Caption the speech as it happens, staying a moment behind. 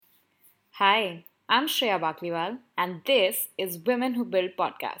Hi, I'm Shreya Bakliwal, and this is Women Who Build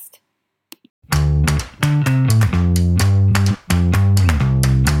podcast.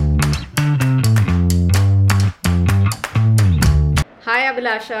 Hi,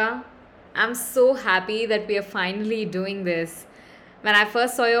 Abhilasha. I'm so happy that we are finally doing this. When I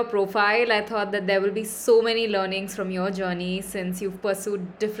first saw your profile, I thought that there will be so many learnings from your journey since you've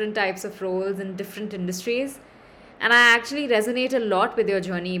pursued different types of roles in different industries. And I actually resonate a lot with your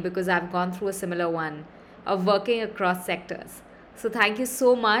journey because I've gone through a similar one of working across sectors. So, thank you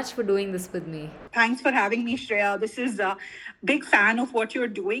so much for doing this with me. Thanks for having me, Shreya. This is a big fan of what you're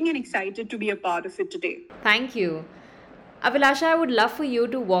doing and excited to be a part of it today. Thank you. Abhilasha, I would love for you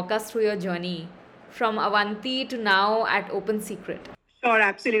to walk us through your journey from Avanti to now at Open Secret. Sure,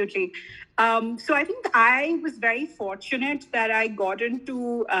 absolutely. So I think I was very fortunate that I got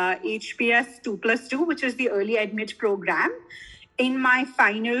into HPS 2 plus 2, which is the early admit program, in my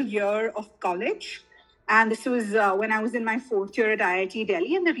final year of college. And this was when I was in my fourth year at IIT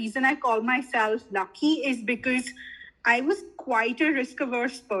Delhi. And the reason I call myself lucky is because I was quite a risk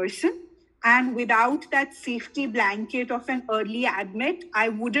averse person. And without that safety blanket of an early admit, I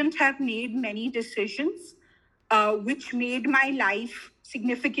wouldn't have made many decisions which made my life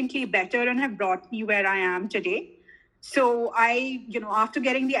significantly better and have brought me where I am today. So after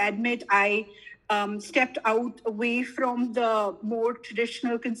getting the admit, I stepped out away from the more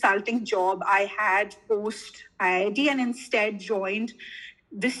traditional consulting job I had post IIT and instead joined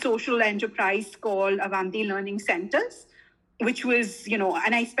this social enterprise called Avanti Learning Centers, which was,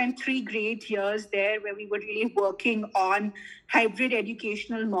 and I spent 3 great years there where we were really working on hybrid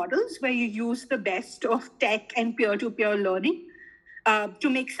educational models where you use the best of tech and peer-to-peer learning to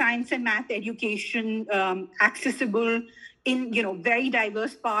make science and math education accessible in very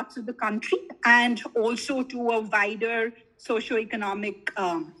diverse parts of the country and also to a wider socioeconomic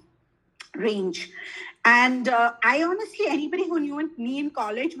range. And I honestly, anybody who knew me in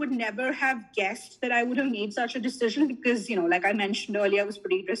college would never have guessed that I would have made such a decision because, like I mentioned earlier, I was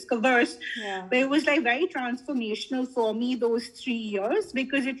pretty risk averse. Yeah. But it was like very transformational for me those 3 years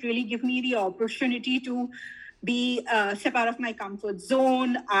because it really gave me the opportunity to be step out of my comfort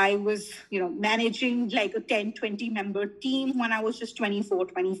zone. I was, managing like a 10, 20 member team when I was just 24,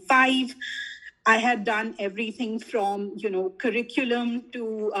 25. I had done everything from, curriculum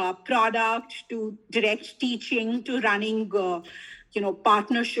to product to direct teaching to running,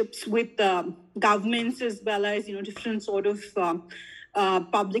 partnerships with governments as well as, different sort of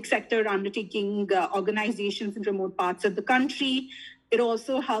public sector undertaking organizations in remote parts of the country. It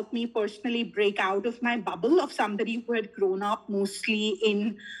also helped me personally break out of my bubble of somebody who had grown up mostly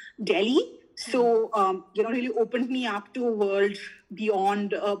in Delhi. So, really opened me up to a world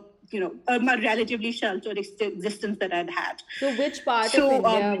beyond a relatively sheltered existence that I'd had. So, which part of So,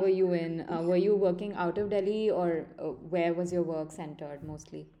 India were you in? Were you working out of Delhi or where was your work centered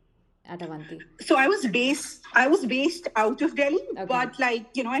mostly at Avanti? so I was based out of Delhi, Okay. but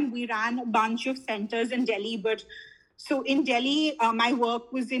and we ran a bunch of centers in Delhi. But so in Delhi, my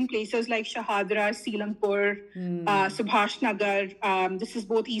work was in places like Shahadra, Seelampur, Subhash Nagar. This is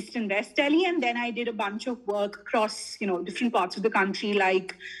both East and West Delhi, and then I did a bunch of work across different parts of the country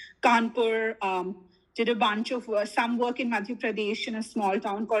like Kanpur. Did a bunch of some work in Madhya Pradesh in a small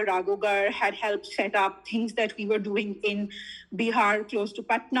town called Raghugar, had helped set up things that we were doing in Bihar close to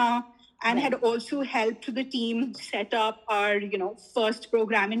Patna, and had also helped the team set up our first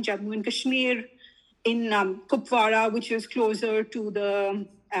program in Jammu and Kashmir in Kupwara, which is closer to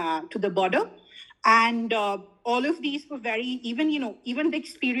the border. And all of these were very even the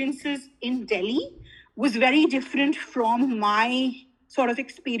experiences in Delhi was very different from my sort of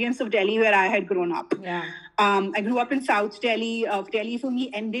experience of Delhi where I had grown up. Yeah. I grew up in South Delhi. Delhi for me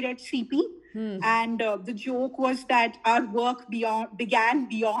ended at CP. And the joke was that our work began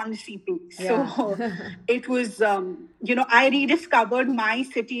beyond CP. Yeah. So it was, I rediscovered my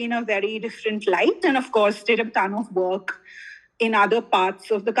city in a very different light. And of course, did a ton of work in other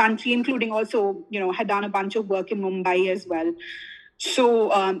parts of the country, including also, had done a bunch of work in Mumbai as well.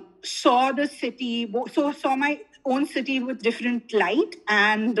 So saw the city, so saw my own city with different light,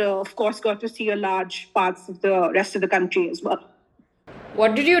 and of course got to see a large parts of the rest of the country as well.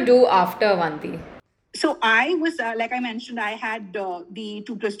 What did you do after Avanti? So I was, like I mentioned, I had the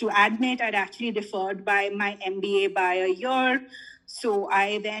 2 plus 2 admit. I'd actually deferred by my MBA by a year. So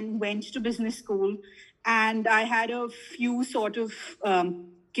I then went to business school and I had a few sort of,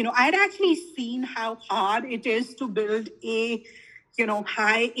 I'd actually seen how hard it is to build a,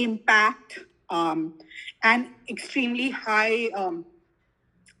 high impact and extremely high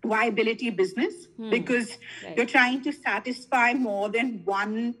viability business because you're Right. trying to satisfy more than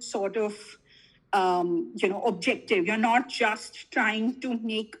one sort of objective. You're not just trying to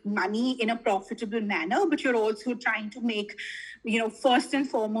make money in a profitable manner, but you're also trying to make, first and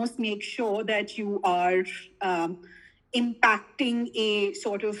foremost, make sure that you are impacting a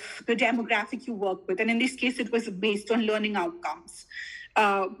sort of the demographic you work with. And in this case, it was based on learning outcomes.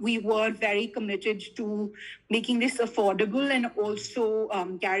 We were very committed to making this affordable and also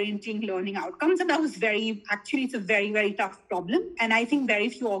guaranteeing learning outcomes. And that was actually, it's a very, very tough problem. And I think very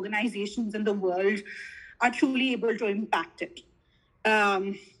few organizations in the world are truly able to impact it.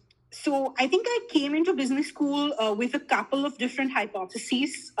 Um, so I think I came into business school with a couple of different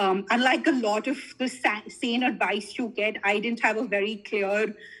hypotheses. Unlike a lot of the sane advice you get, I didn't have a very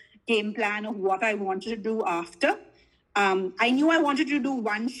clear game plan of what I wanted to do after. I knew I wanted to do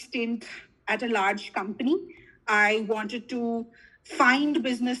one stint at a large company. I wanted to find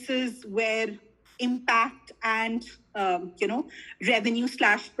businesses where impact and revenue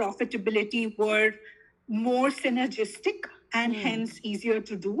slash profitability were more synergistic and hence easier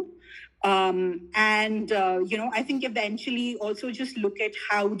to do. I think eventually also just look at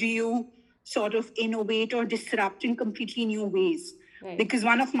how do you sort of innovate or disrupt in completely new ways. Right. Because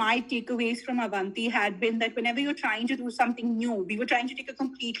one of my takeaways from Avanti had been that whenever you're trying to do something new, we were trying to take a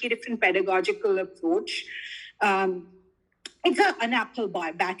completely different pedagogical approach. It's an uphill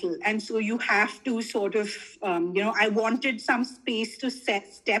battle. And so you have to sort of, I wanted some space to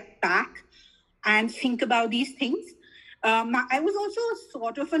step back and think about these things. I was also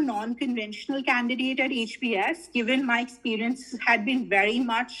sort of a non-conventional candidate at HBS, given my experience had been very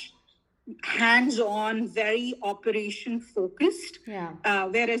much hands-on, very operation-focused. Yeah.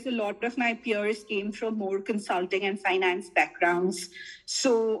 Whereas a lot of my peers came from more consulting and finance backgrounds.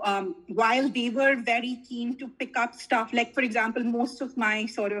 So while they were very keen to pick up stuff, like, for example, most of my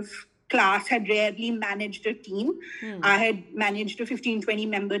sort of class had rarely managed a team. I had managed a 15, 20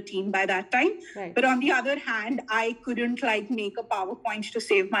 member team by that time. Right. But on the other hand, I couldn't make a PowerPoint to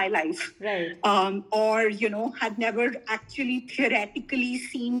save my life. Right. Or, had never actually theoretically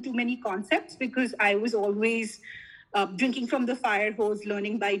seen too many concepts because I was always drinking from the fire hose,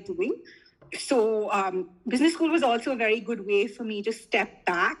 learning by doing. So business school was also a very good way for me to step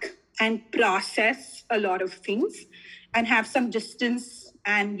back and process a lot of things and have some distance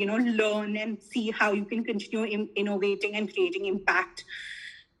and learn and see how you can continue innovating and creating impact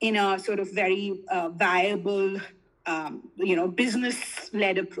in a sort of very viable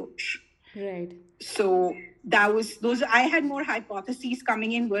business-led approach. Right. So that was those. I had more hypotheses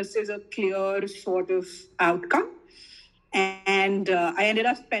coming in versus a clear sort of outcome. And I ended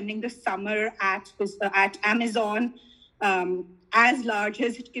up spending the summer at Amazon, as large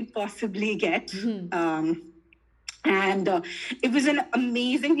as it can possibly get. And it was an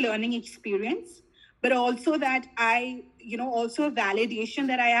amazing learning experience, but also that also a validation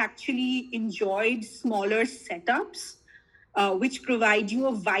that I actually enjoyed smaller setups, which provide you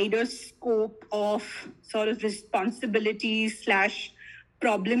a wider scope of sort of responsibilities /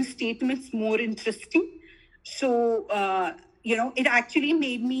 problem statements, more interesting. So, it actually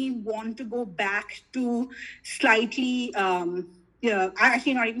made me want to go back to slightly,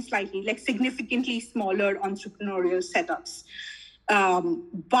 actually not even slightly, significantly smaller entrepreneurial setups.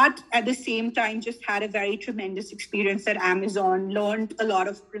 But at the same time, just had a very tremendous experience at Amazon, learned a lot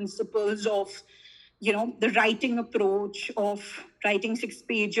of principles of, the writing approach of writing 6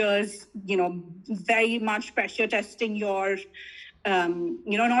 pages, very much pressure testing your,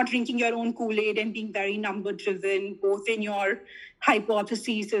 not drinking your own Kool-Aid and being very number driven, both in your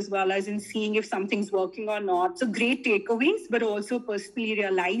hypotheses as well as in seeing if something's working or not. So great takeaways, but also personally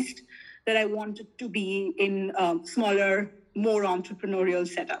realized that I wanted to be in smaller, more entrepreneurial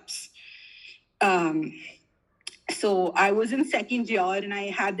setups. So I was in second year and I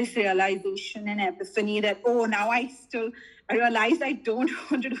had this realization and epiphany that, now I realized I don't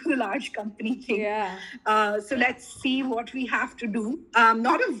want to do the large company thing. Yeah. So let's see what we have to do.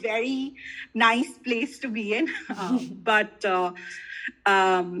 Not a very nice place to be in, but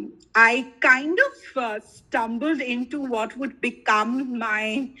I kind of stumbled into what would become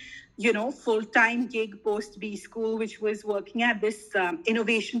my full-time gig post B school, which was working at this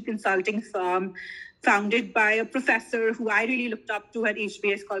innovation consulting firm founded by a professor who I really looked up to at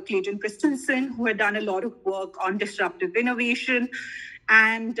HBS called Clayton Christensen, who had done a lot of work on disruptive innovation.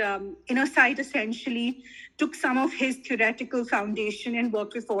 And InnoSight essentially took some of his theoretical foundation and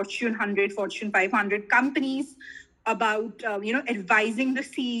worked with Fortune 100, Fortune 500 companies about advising the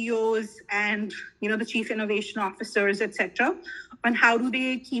CEOs and the chief innovation officers, etc., on how do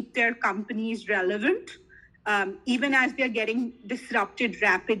they keep their companies relevant even as they're getting disrupted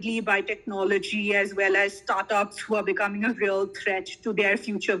rapidly by technology, as well as startups who are becoming a real threat to their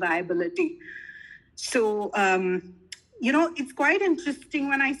future viability. So, it's quite interesting.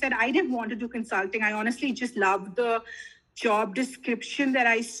 When I said I didn't want to do consulting, I honestly just loved the job description that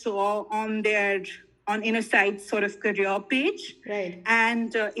I saw on Innersight's sort of career page. Right.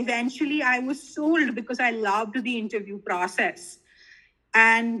 And eventually I was sold because I loved the interview process.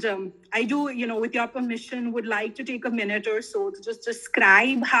 And I do, with your permission, would like to take a minute or so to just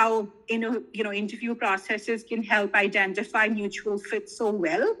describe how, interview processes can help identify mutual fit so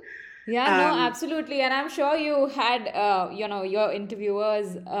well. Yeah, no, absolutely. And I'm sure you had, your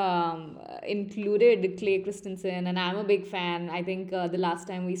interviewers included Clay Christensen, and I'm a big fan. I think the last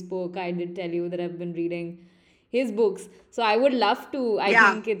time we spoke, I did tell you that I've been reading his books. So I would love to. I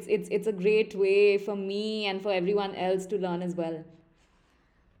Yeah. think it's a great way for me and for everyone else to learn as well.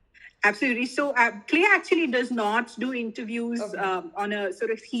 Absolutely. So Clay actually does not do interviews on a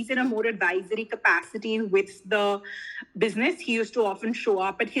sort of, he's in a more advisory capacity with the business. He used to often show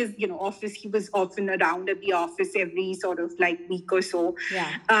up at his, office. He was often around at the office every sort of like week or so. Yeah.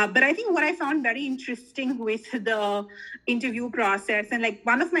 But I think what I found very interesting with the interview process, and like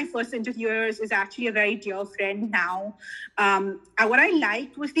one of my first interviewers is actually a very dear friend now. What I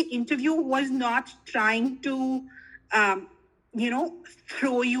liked was the interview was not trying to,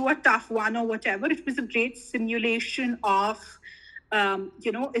 throw you a tough one or whatever. It was a great simulation of,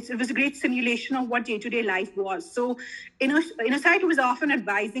 it was a great simulation of what day-to-day life was. So Innersight was often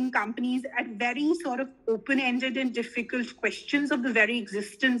advising companies at very sort of open-ended and difficult questions of the very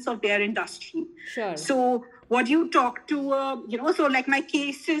existence of their industry. Sure. So what you talk to, so like my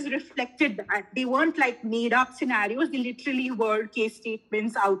cases reflected that. They weren't like made up scenarios. They literally were case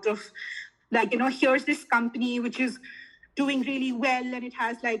statements out of like, here's this company which is doing really well, and it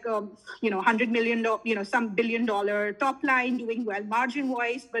has like a $100 million, some $1 billion top line, doing well margin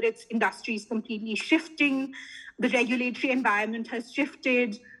wise, but its industry is completely shifting. The regulatory environment has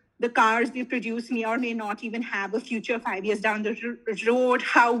shifted. The cars they produce may or may not even have a future 5 years down the road.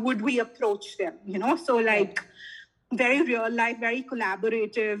 How would we approach them? So like very real life, very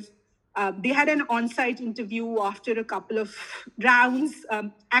collaborative. They had an on-site interview after a couple of rounds.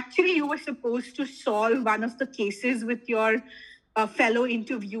 Actually, you were supposed to solve one of the cases with your fellow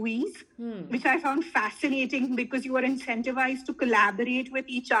interviewees, which I found fascinating because you were incentivized to collaborate with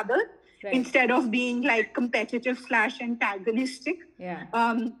each other. Right. Instead of being like competitive / antagonistic. Yeah.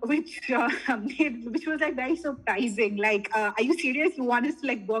 Which was like very surprising. Like, are you serious? You want us to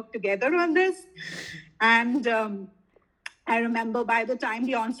like work together on this? And I remember by the time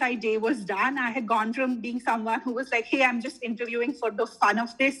the on-site day was done, I had gone from being someone who was like, hey, I'm just interviewing for the fun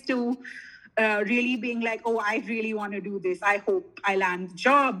of this, to really being like, oh, I really want to do this. I hope I land the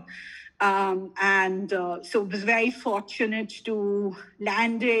job. So I was very fortunate to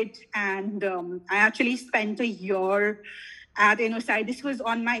land it. And I actually spent a year at Innersight. This was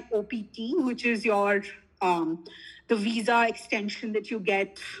on my OPT, which is your the visa extension that you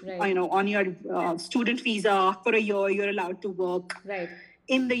get, right. On your student visa for a year. You're allowed to work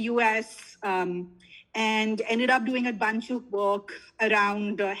in the US, and ended up doing a bunch of work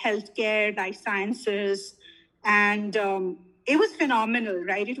around healthcare, life sciences, and it was phenomenal,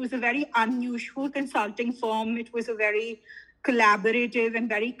 right? It was a very unusual consulting firm. It was a very collaborative and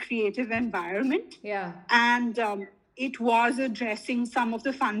very creative environment. Yeah. And it was addressing some of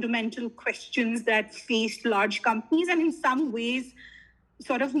the fundamental questions that faced large companies, and in some ways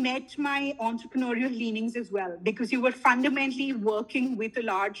sort of met my entrepreneurial leanings as well, because you were fundamentally working with a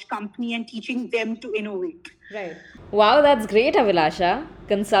large company and teaching them to innovate. Right. Wow, that's great, Avilasha.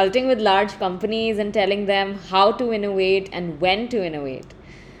 Consulting with large companies and telling them how to innovate and when to innovate.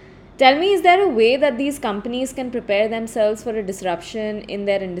 Tell me, is there a way that these companies can prepare themselves for a disruption in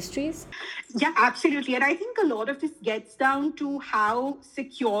their industries? Yeah, absolutely. And I think a lot of this gets down to how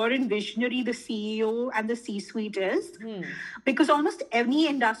secure and visionary the CEO and the C-suite is. Because almost any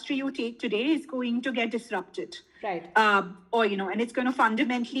industry you take today is going to get disrupted. Right. And it's going to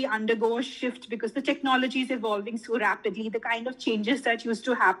fundamentally undergo a shift because the technology is evolving so rapidly. The kind of changes that used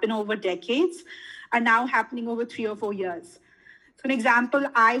to happen over decades are now happening over 3 or 4 years. For example,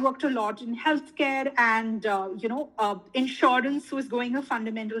 I worked a lot in healthcare, and insurance was going a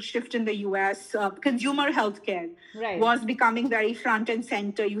fundamental shift in the US. Consumer healthcare was becoming very front and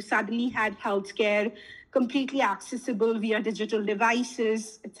center. You suddenly had healthcare completely accessible via digital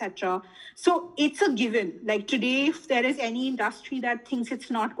devices, etc. So it's a given. Like today, if there is any industry that thinks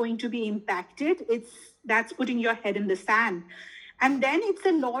it's not going to be impacted, that's putting your head in the sand. And then it's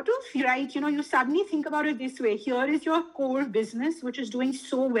a lot of, right, you suddenly think about it this way. Here is your core business, which is doing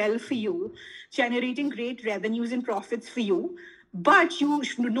so well for you, generating great revenues and profits for you. But you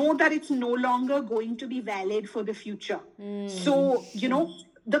should know that it's no longer going to be valid for the future. So,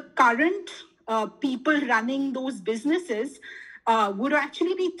 the current people running those businesses would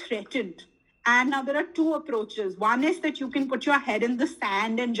actually be threatened. And now there are two approaches. One is that you can put your head in the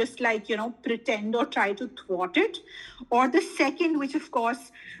sand and just pretend or try to thwart it. Or the second, which of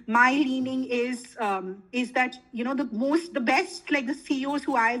course my leaning is that, the best, like the CEOs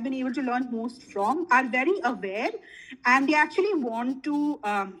who I've been able to learn most from are very aware, and they actually want to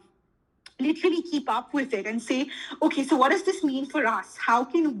literally keep up with it and say, okay, so what does this mean for us? How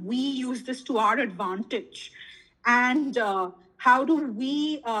can we use this to our advantage? And how do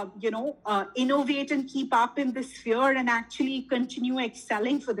we, innovate and keep up in this sphere and actually continue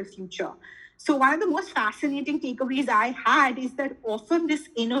excelling for the future? So one of the most fascinating takeaways I had is that often this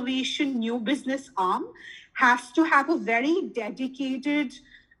innovation new business arm has to have a very dedicated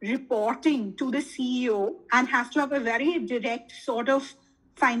reporting to the CEO and has to have a very direct sort of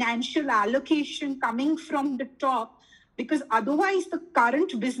financial allocation coming from the top, because otherwise the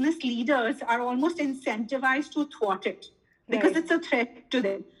current business leaders are almost incentivized to thwart it because Right. it's a threat to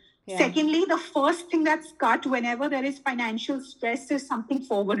them. Yeah. Secondly, the first thing that's cut whenever there is financial stress is something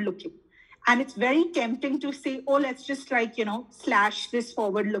forward looking. And it's very tempting to say, oh, let's just slash this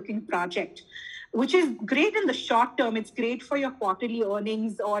forward looking project, which is great in the short term. It's great for your quarterly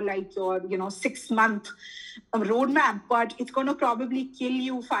earnings or like your 6 month roadmap, but it's going to probably kill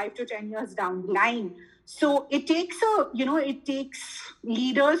you 5 to 10 years down the line. So it takes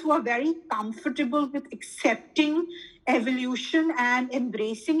leaders who are very comfortable with accepting evolution and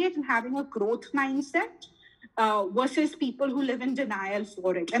embracing it and having a growth mindset versus people who live in denial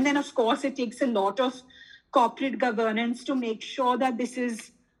for it. And then, of course, it takes a lot of corporate governance to make sure that this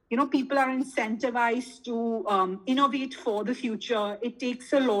is, people are incentivized to innovate for the future. It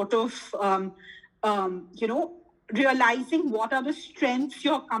takes a lot of, realizing what are the strengths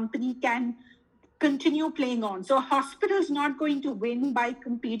your company can continue playing on. So a hospital is not going to win by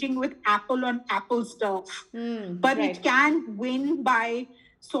competing with Apple on Apple stuff, but right. it can win by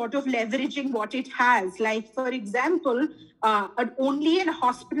sort of leveraging what it has. Like, for example, only a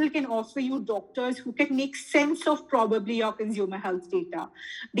hospital can offer you doctors who can make sense of probably your consumer health data.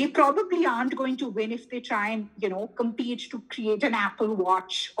 They probably aren't going to win if they try and, compete to create an Apple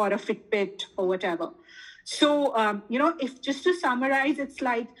Watch or a Fitbit or whatever. So, if just to summarize, it's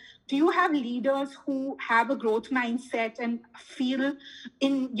like, do you have leaders who have a growth mindset and feel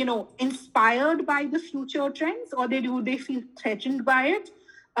inspired by the future trends, or they feel threatened by it?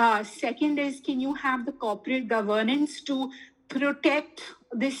 Second is, can you have the corporate governance to protect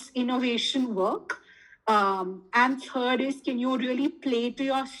this innovation work? And third is, can you really play to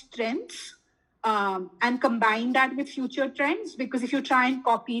your strengths and combine that with future trends? Because if you try and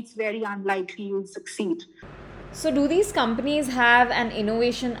copy, it's very unlikely you'll succeed. So, do these companies have an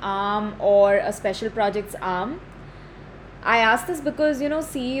innovation arm or a special projects arm? I ask this because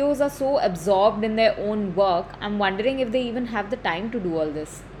CEOs are so absorbed in their own work. I'm wondering if they even have the time to do all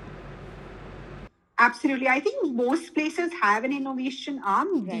this. Absolutely. I think most places have an innovation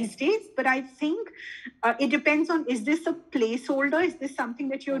arm these days, but I think it depends on, is this a placeholder? Is this something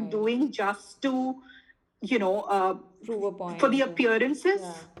that you're doing just to, Prove a point. for the appearances?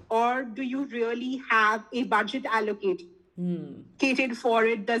 Or do you really have a budget allocated for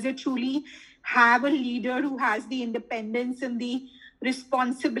it? Does it truly have a leader who has the independence and the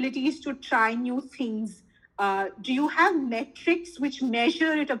responsibilities to try new things? Do you have metrics which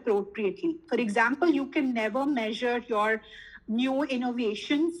measure it appropriately? For example, you can never measure your new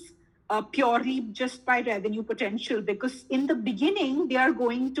innovations purely just by revenue potential, because in the beginning, they are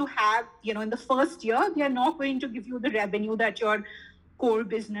going to have, in the first year, they are not going to give you the revenue that your core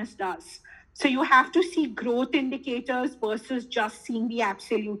business does. So you have to see growth indicators versus just seeing the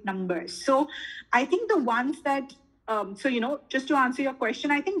absolute numbers. So I think the ones that just to answer your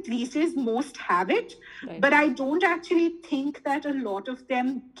question, I think these days most have it, but I don't actually think that a lot of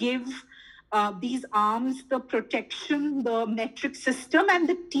them give these arms the protection, the metric system, and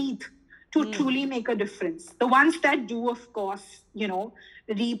the teeth to truly make a difference. The ones that do, of course,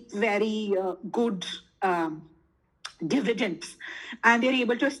 reap very good dividends, and they're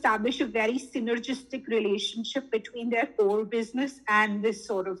able to establish a very synergistic relationship between their core business and this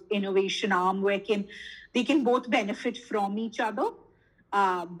sort of innovation arm where they can both benefit from each other.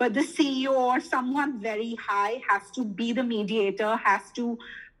 But the CEO or someone very high has to be the mediator, has to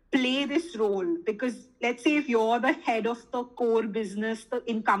play this role? Because let's say if you're the head of the core business, the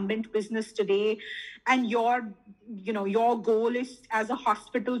incumbent business today, and your goal is as a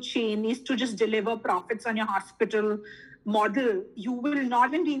hospital chain is to just deliver profits on your hospital model, you will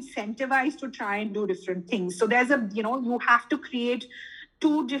not even be incentivized to try and do different things. So there's you have to create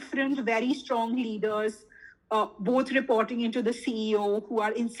two different very strong leaders, both reporting into the CEO, who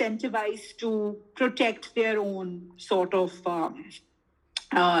are incentivized to protect their own sort of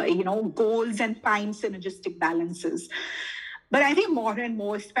goals and find synergistic balances. But I think more and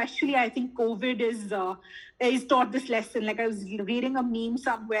more, especially I think COVID is taught this lesson. Like I was reading a meme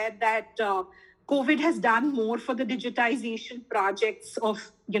somewhere that COVID has done more for the digitization projects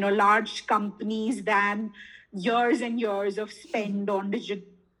of large companies than years and years of spend on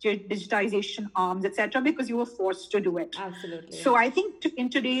digitization arms, etc., because you were forced to do it. Absolutely. So I think in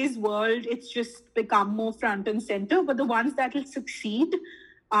today's world, it's just become more front and center. But the ones that will succeed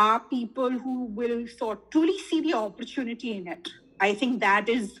are people who will truly see the opportunity in it. I think that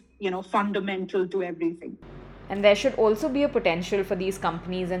is, fundamental to everything. And there should also be a potential for these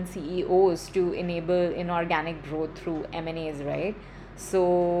companies and CEOs to enable inorganic growth through M&As, right?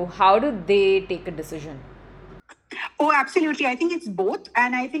 So, how do they take a decision? Oh, absolutely. I think it's both.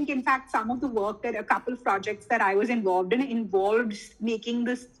 And I think, in fact, some of the work that a couple of projects that I was involved in involved making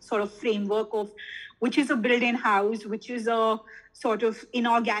this sort of framework of which is a built-in house, which is a sort of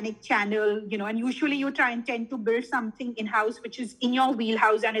inorganic channel, and usually you try and tend to build something in-house, which is in your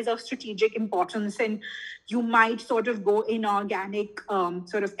wheelhouse and is of strategic importance. And you might sort of go inorganic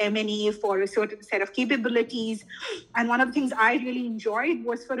sort of M&A for a certain set of capabilities. And one of the things I really enjoyed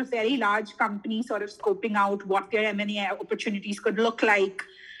was for a very large company sort of scoping out what their M&A opportunities could look like.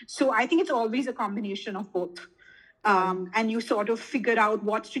 So I think it's always a combination of both. And you sort of figure out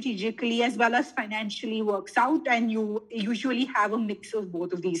what strategically as well as financially works out, and you usually have a mix of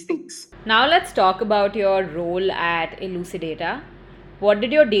both of these things. Now, let's talk about your role at Elucidata. What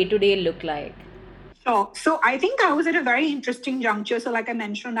did your day to day look like? Sure. So I think I was at a very interesting juncture. So, like I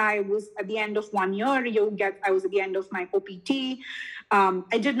mentioned, I was at the end of 1 year. I was at the end of my OPT.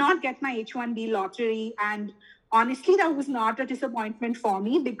 I did not get my H1B lottery, and honestly, that was not a disappointment for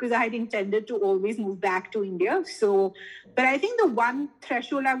me because I had intended to always move back to India. So, but I think the one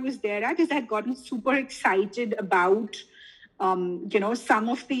threshold I was there at is I'd gotten super excited about some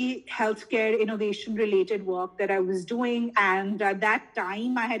of the healthcare innovation related work that I was doing. And at that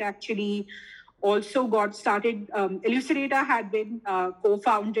time, I had actually also got started. Elucidata had been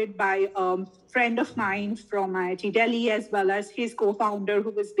co-founded by a friend of mine from IIT Delhi, as well as his co-founder who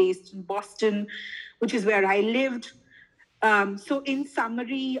was based in Boston, which is where I lived. So in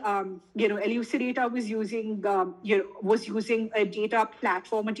summary, Elucidata was using a data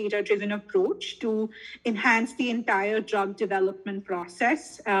platform, a data-driven approach to enhance the entire drug development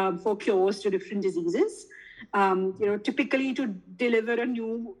process for cures to different diseases. Typically to deliver a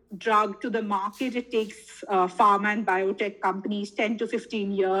new drug to the market, it takes pharma and biotech companies 10 to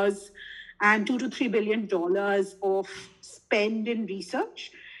 15 years and $2 to $3 billion of spend in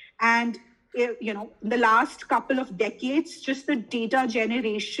research. And in the last couple of decades, just the data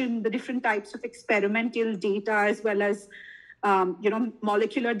generation, the different types of experimental data, as well as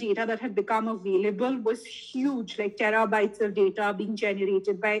molecular data that had become available was huge, like terabytes of data being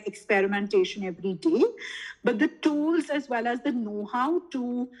generated by experimentation every day. But the tools as well as the know-how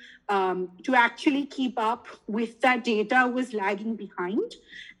to actually keep up with that data was lagging behind.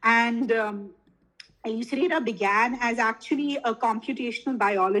 And Elucidata began as actually a computational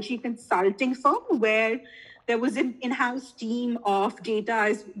biology consulting firm where there was an in-house team of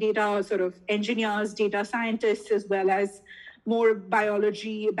data sort of engineers, data scientists, as well as more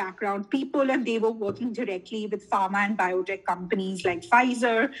biology background people, and they were working directly with pharma and biotech companies like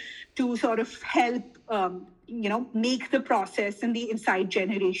Pfizer to sort of help make the process and the insight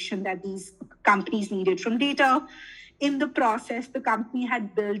generation that these companies needed from data. In the process, the company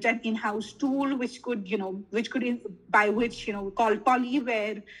had built an in-house tool called Poly,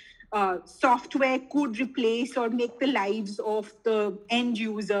 where software could replace or make the lives of the end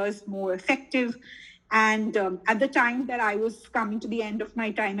users more effective. And at the time that I was coming to the end of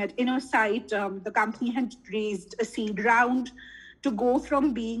my time at Innersight, the company had raised a seed round to go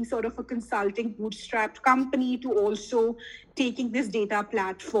from being sort of a consulting bootstrapped company to also taking this data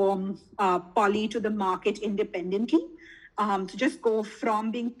platform, Poly, to the market independently. To just go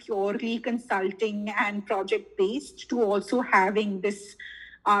from being purely consulting and project based to also having this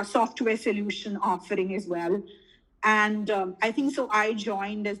software solution offering as well. And I think so. I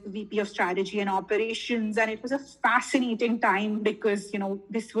joined as the VP of Strategy and Operations, and it was a fascinating time because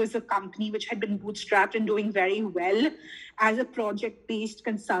this was a company which had been bootstrapped and doing very well as a project-based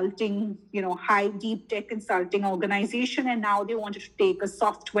consulting, high deep tech consulting organization, and now they wanted to take a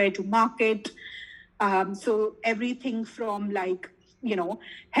software to market. So everything from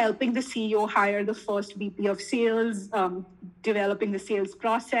helping the CEO hire the first VP of sales, developing the sales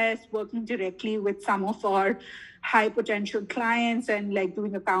process, working directly with some of our high potential clients and like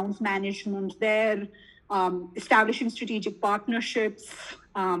doing account management there, establishing strategic partnerships,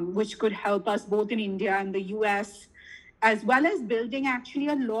 which could help us both in India and the US, as well as building actually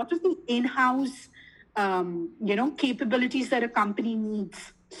a lot of the in-house capabilities that a company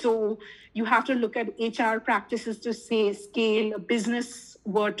needs. So you have to look at HR practices to say scale a business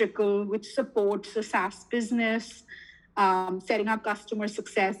vertical which supports a SaaS business, setting up customer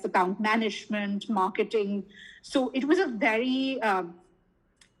success, account management, marketing. So it was a very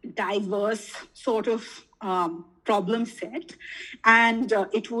diverse sort of problem set. And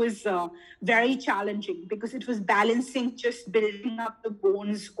it was very challenging because it was balancing just building up the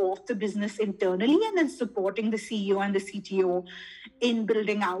bones of the business internally and then supporting the CEO and the CTO in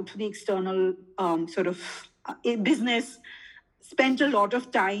building out the external sort of business. Spent a lot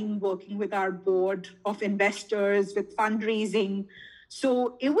of time working with our board of investors, with fundraising.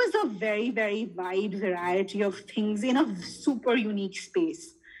 So it was a very, very wide variety of things in a super unique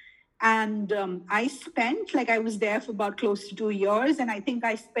space. And I was there for about close to 2 years. And I think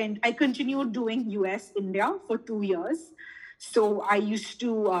I continued doing US, India for 2 years. So I used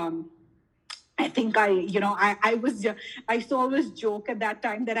to, I think I used to always joke at that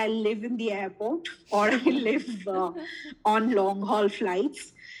time that I live in the airport or I live on long haul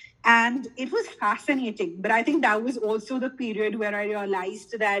flights. And it was fascinating. But I think that was also the period where I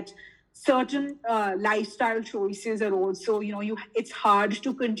realized that certain lifestyle choices are also, it's hard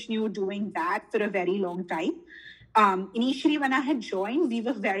to continue doing that for a very long time. Initially, when I had joined, we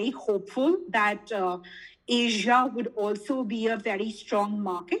were very hopeful that Asia would also be a very strong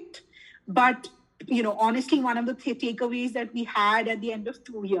market. But honestly, one of the takeaways that we had at the end of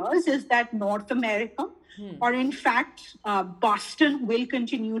 2 years is that North America, or in fact, Boston will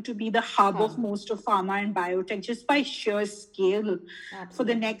continue to be the hub of most of pharma and biotech just by sheer scale for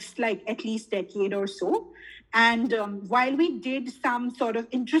the next at least decade or so. And while we did some sort of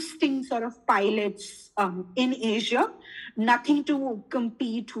interesting sort of pilots in Asia, nothing to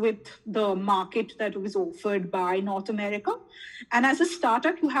compete with the market that was offered by North America. And as a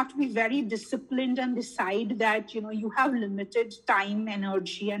startup, you have to be very disciplined and decide that you have limited time,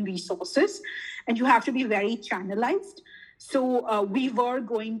 energy, and resources, and you have to be very channelized. So we were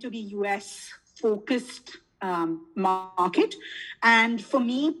going to be US focused market. And for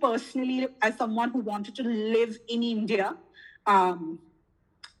me personally, as someone who wanted to live in India,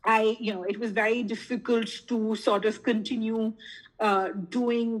 it was very difficult to sort of continue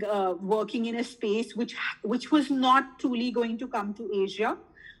working in a space which was not truly going to come to Asia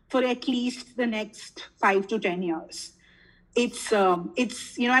for at least the next 5 to 10 years. And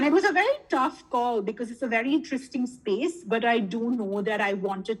it was a very tough call because it's a very interesting space, but I do know that I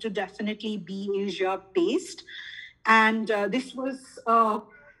wanted to definitely be Asia based. And this was a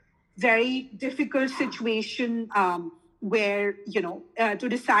very difficult situation where, to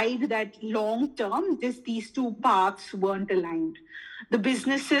decide that long term, these two paths weren't aligned. The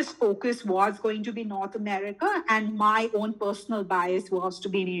business's focus was going to be North America, and my own personal bias was to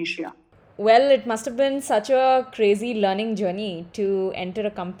be in Asia. Well, it must have been such a crazy learning journey to enter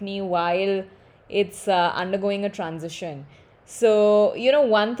a company while it's undergoing a transition. So,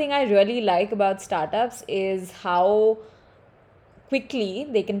 one thing I really like about startups is how quickly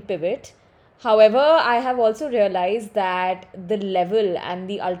they can pivot. However, I have also realized that the level and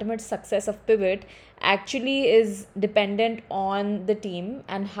the ultimate success of pivot actually is dependent on the team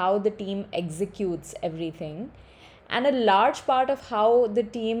and how the team executes everything. And a large part of how the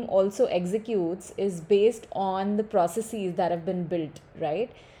team also executes is based on the processes that have been built,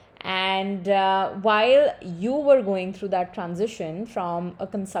 right? And while you were going through that transition from a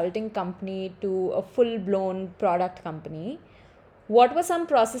consulting company to a full blown product company, what were some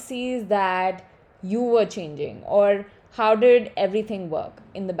processes that you were changing, or how did everything work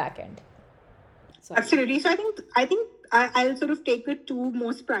in the back end? Sorry. Absolutely. So I think I'll sort of take the two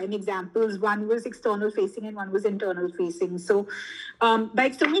most prime examples. One was external facing and one was internal facing. So, by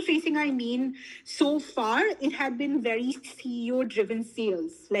external facing, I mean, so far it had been very CEO driven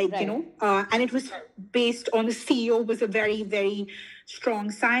sales, like, you know, and it was based on the CEO was a very, very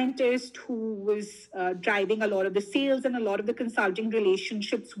strong scientist who was driving a lot of the sales, and a lot of the consulting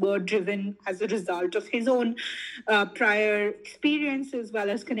relationships were driven as a result of his own prior experience as well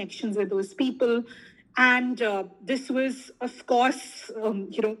as connections with those people. And this was, of course,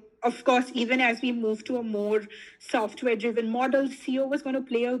 of course, even as we move to a more software driven model, SEO was going to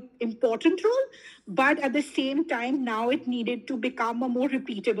play an important role. But at the same time, now it needed to become a more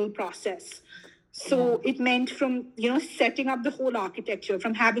repeatable process. So it meant from, setting up the whole architecture,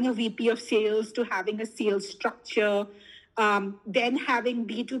 from having a VP of sales to having a sales structure, then having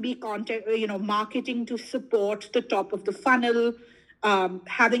B2B content, marketing to support the top of the funnel,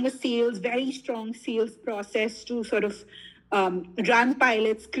 having a very strong sales process to sort of run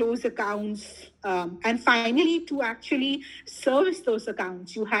pilots, close accounts, and finally to actually service those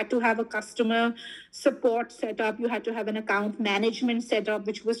accounts. You had to have a customer support set up, you had to have an account management set up,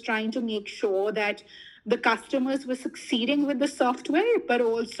 which was trying to make sure that the customers were succeeding with the software, but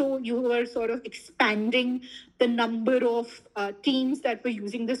also you were sort of expanding the number of teams that were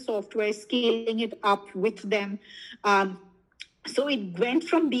using the software, scaling it up with them. So it went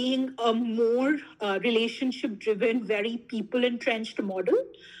from being a more relationship driven, very people entrenched model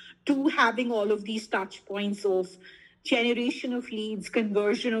to having all of these touch points of generation of leads,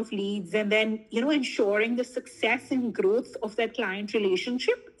 conversion of leads, and then ensuring the success and growth of that client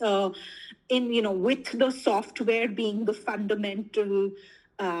relationship with the software being the fundamental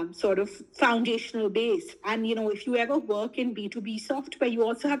sort of foundational base. And if you ever work in B2B software, you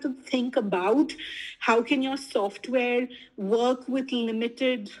also have to think about how can your software work with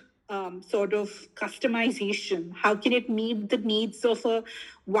limited sort of customization. How can it meet the needs of a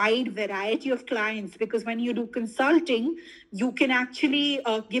wide variety of clients? Because when you do consulting, you can actually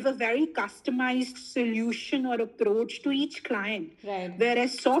give a very customized solution or approach to each client. Right.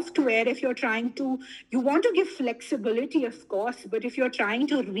 Whereas software, if you're trying to, you want to give flexibility, of course, but if you're trying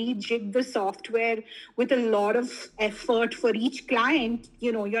to rejig the software with a lot of effort for each client,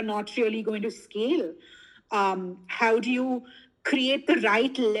 you're not really going to scale. How do you create the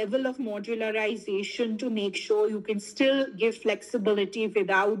right level of modularization to make sure you can still give flexibility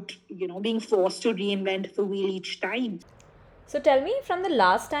without being forced to reinvent the wheel each time? So tell me, from the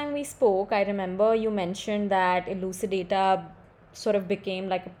last time we spoke, I remember you mentioned that Elucidata sort of became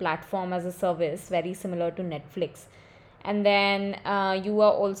like a platform as a service, very similar to Netflix. And then you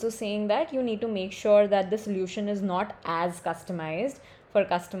are also saying that you need to make sure that the solution is not as customized for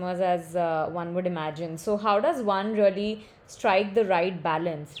customers as one would imagine. So, how does one really strike the right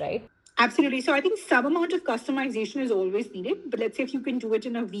balance, right? Absolutely. So I think some amount of customization is always needed, but let's say if you can do it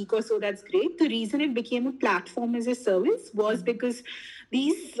in a week or so, that's great. The reason it became a platform as a service was because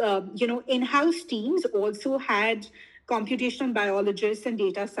these, in-house teams also had computational biologists and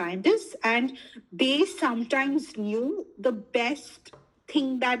data scientists, and they sometimes knew the best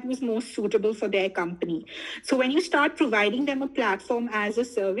thing that was most suitable for their company. So when you start providing them a platform as a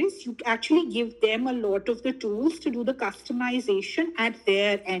service, you actually give them a lot of the tools to do the customization at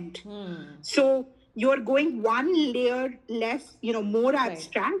their end. So you're going one layer less, more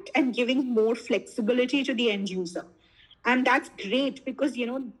abstract, and giving more flexibility to the end user. And that's great because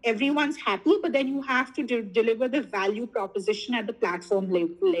everyone's happy, but then you have to deliver the value proposition at the platform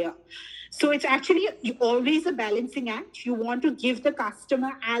layer. So it's actually always a balancing act. You want to give the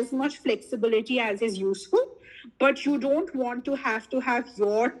customer as much flexibility as is useful, but you don't want to have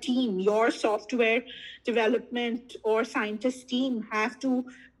your team, your software development or scientist team have to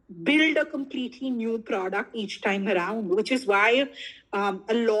build a completely new product each time around, which is why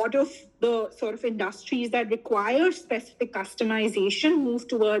a lot of the sort of industries that require specific customization move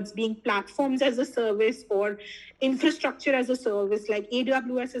towards being platforms as a service or infrastructure as a service. Like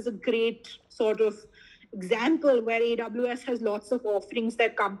AWS is a great sort of example where AWS has lots of offerings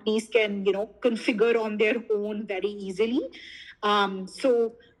that companies can, configure on their own very easily.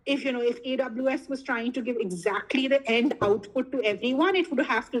 So if AWS was trying to give exactly the end output to everyone, it would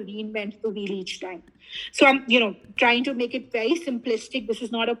have to reinvent the wheel each time. So I'm, trying to make it very simplistic. This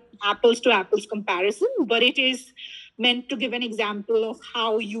is not a apples to apples comparison, but it is meant to give an example of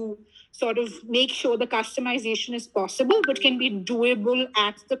how you sort of make sure the customization is possible, but can be doable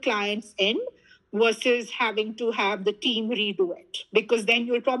at the client's end versus having to have the team redo it, because then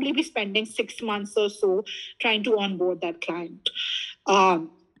you'll probably be spending 6 months or so trying to onboard that client.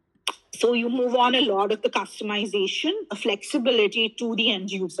 So you move on a lot of the customization, flexibility to the end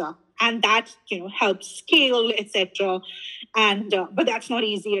user. and that helps scale, etc. And but that's not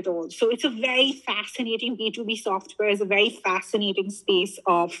easy at all. So it's a very fascinating, B2B software is a very fascinating space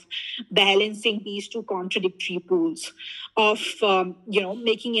of balancing these two contradictory pools of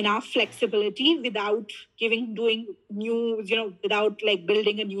making enough flexibility without doing new, without like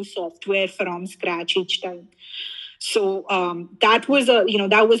building a new software from scratch each time. So that was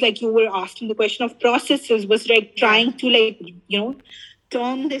that was like you were asking the question of processes, was like trying to like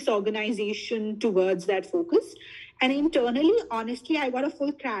turn this organization towards that focus. And internally, honestly, I got a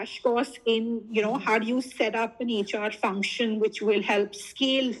full crash course in how do you set up an HR function which will help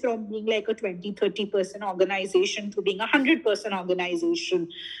scale from being like a 20-30 person organization to being a 100 person organization.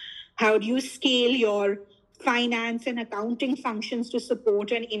 How do you scale your finance and accounting functions to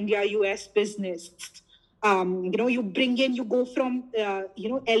support an India US business? You go from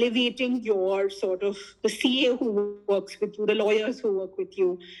elevating your sort of the CA who works with you, the lawyers who work with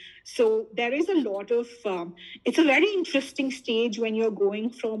you. So there is a lot of it's a very interesting stage when you're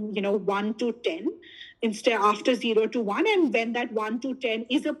going from 1 to 10 instead after 0 to 1, and when that 1 to 10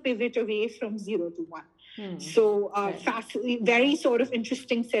 is a pivot away from 0 to 1. So very sort of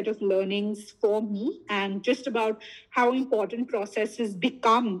interesting set of learnings for me, and just about how important processes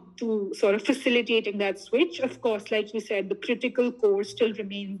become to sort of facilitating that switch. Of course, like you said, the critical core still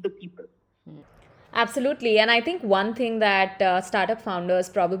remains the people. Absolutely. And I think one thing that startup founders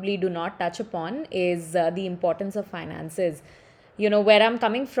probably do not touch upon is the importance of finances. Where I'm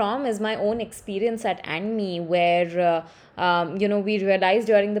coming from is my own experience at AndMe, where, we realized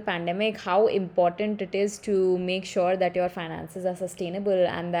during the pandemic how important it is to make sure that your finances are sustainable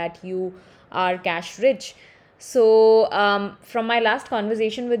and that you are cash rich. So, from my last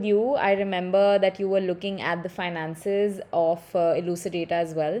conversation with you, I remember that you were looking at the finances of Elucidata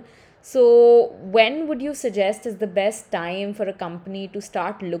as well. So, when would you suggest is the best time for a company to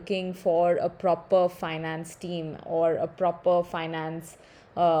start looking for a proper finance team or a proper finance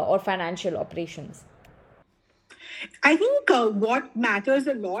or financial operations? I think what matters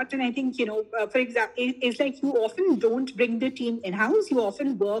a lot, and I think, for example, is like you often don't bring the team in house. You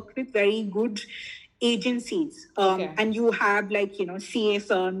often work with very good agencies. And you have like, CA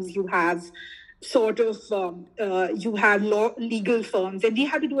firms, you have sort of, you have legal firms, and we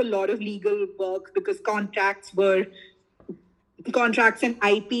had to do a lot of legal work because contracts and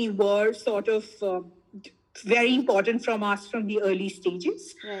IP were sort of very important from us from the early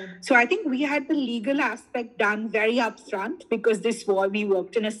stages. Right. So I think we had the legal aspect done very upfront because we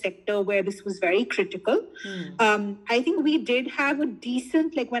worked in a sector where this was very critical. I think we did have a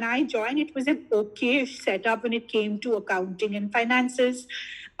decent, like when I joined, it was an okay setup when it came to accounting and finances.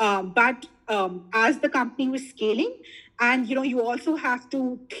 But as the company was scaling, and you also have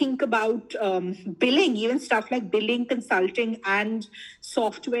to think about billing, even stuff like billing, consulting, and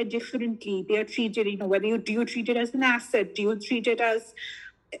software differently. They are treated, whether do you treat it as an asset, do you treat it as,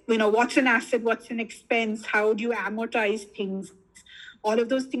 what's an asset, what's an expense, how do you amortize things? All of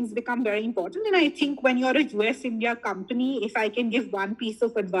those things become very important. And I think when you're a US India company, if I can give one piece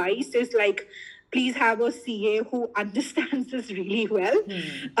of advice, is like, please have a CA who understands this really well,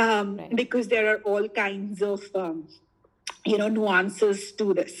 right. Because there are all kinds of nuances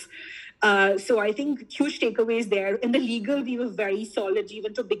to this. So I think huge takeaways there. In the legal, we were very solid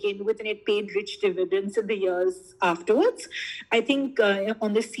even to begin with, and it paid rich dividends in the years afterwards. I think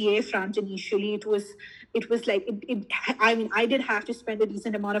on the CA front, initially, it was like I mean, I did have to spend a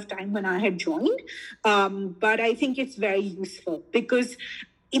decent amount of time when I had joined, but I think it's very useful because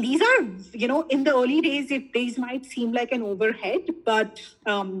these are, in the early days, these might seem like an overhead, but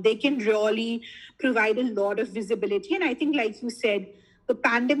they can really provide a lot of visibility. And I think, like you said, the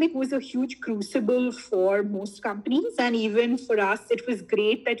pandemic was a huge crucible for most companies. And even for us, it was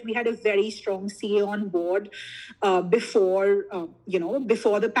great that we had a very strong CA on board before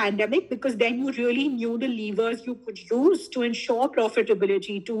the pandemic, because then you really knew the levers you could use to ensure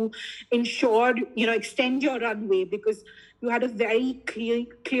profitability, to ensure, extend your runway, because you had a very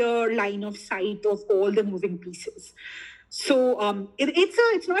clear line of sight of all the moving pieces. So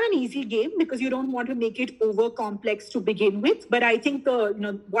it's not an easy game because you don't want to make it over complex to begin with. But I think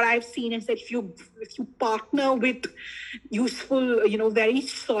what I've seen is that if you partner with useful, very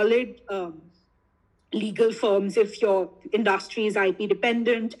solid legal firms, if your industry is IP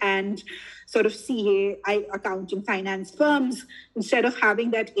dependent, and sort of accounting, finance firms, instead of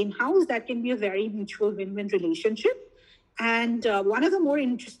having that in house, that can be a very mutual win-win relationship. And one of the more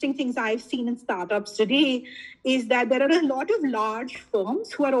interesting things I've seen in startups today is that there are a lot of large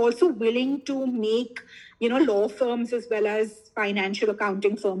firms who are also willing to make, law firms as well as financial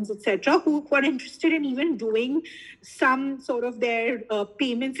accounting firms, etc., who are interested in even doing some sort of their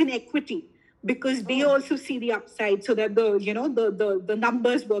payments in equity, because they also see the upside, so that the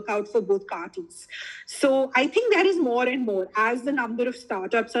numbers work out for both parties. So I think there is more and more, as the number of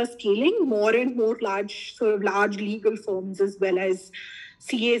startups are scaling, more and more large legal firms as well as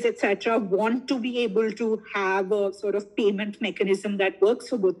CAs, etc., want to be able to have a sort of payment mechanism that works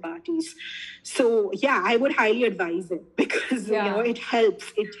for both parties. So yeah, I would highly advise it, because it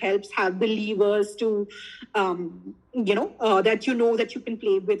helps. It helps have the levers to, that that you can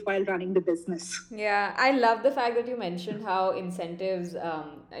play with while running the business. Yeah, I love the fact that you mentioned how incentive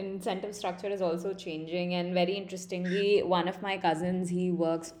structure is also changing. And very interestingly, one of my cousins, he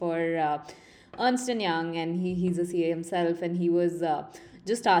works for Ernst and Young, and he's a CA himself, and he was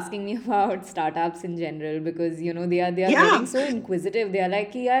just asking me about startups in general, because they are getting so inquisitive. They are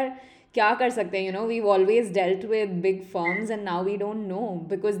like, कि यार क्या कर सकते हैं, we've always dealt with big firms, and now we don't know,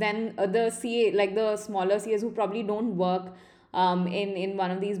 because then the CA, like the smaller CAs who probably don't work in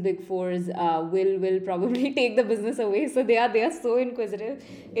one of these big fours, will probably take the business away. So they are so inquisitive.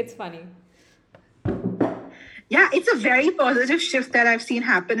 It's funny. Yeah, it's a very positive shift that I've seen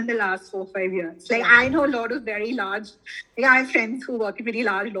happen in the last 4 or 5 years. Like, I know a lot of very large, I have friends who work in very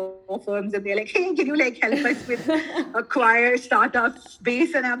large law firms, and they're like, hey, can you help us with acquire startup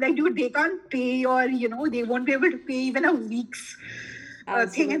space? And I'm like, dude, they can't pay, or, they won't be able to pay even a week's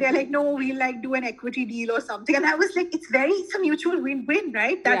thing. And they're like, no, we'll do an equity deal or something. And I was like, it's a mutual win-win,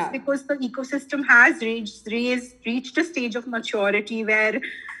 right? That's because the ecosystem has reached a stage of maturity where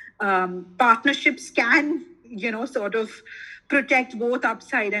partnerships can sort of protect both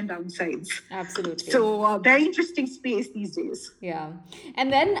upside and downsides. Absolutely. So very interesting space these days. Yeah. And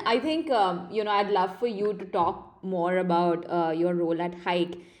then I think, I'd love for you to talk more about your role at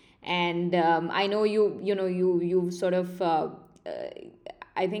Hike. And I know you've sort of,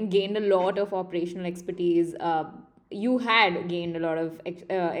 I think, gained a lot of operational expertise. You had gained a lot of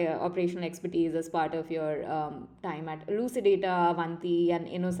operational expertise as part of your time at Elucidata, Avanti, and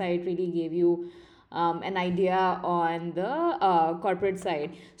InnoSight really gave you an idea on the corporate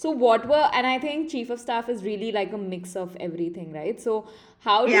side. So and I think chief of staff is really like a mix of everything, right? So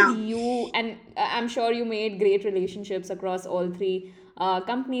how did you, and I'm sure you made great relationships across all three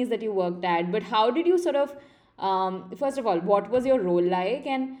companies that you worked at, but how did you sort of, first of all, what was your role like,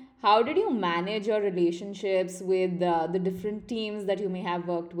 and how did you manage your relationships with the different teams that you may have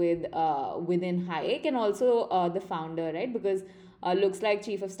worked with within Hike, and also the founder, right? Because looks like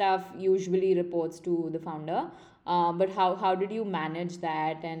chief of staff usually reports to the founder. But how did you manage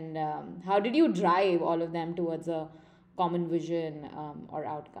that, and how did you drive all of them towards a common vision or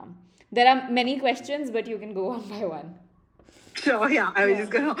outcome? There are many questions, but you can go one by one. Sure, yeah. I was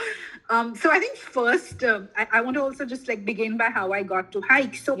just going to. So I think first, I want to also just begin by how I got to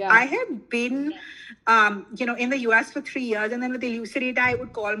Hike. So I have been, in the US for 3 years, and then with Elucidate, I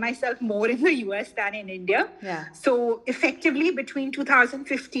would call myself more in the US than in India. Yeah. So effectively, between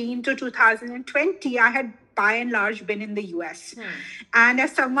 2015 to 2020, I had by and large been in the US. And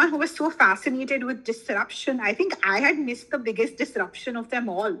as someone who was so fascinated with disruption, I think I had missed the biggest disruption of them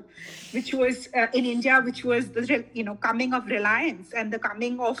all, which was in India, which was the coming of Reliance and the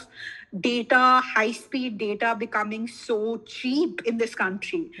coming of data, high-speed data becoming so cheap in this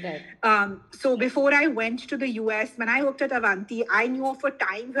country. Right. So before I went to the US, when I worked at Avanti, I knew of a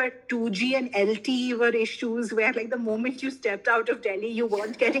time where 2G and LTE were issues, where the moment you stepped out of Delhi, you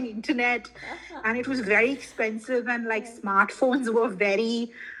weren't getting internet, and it was very expensive, and smartphones were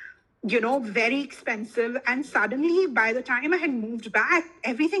very expensive. And suddenly, by the time I had moved back,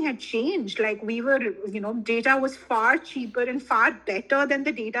 everything had changed. We were, data was far cheaper and far better than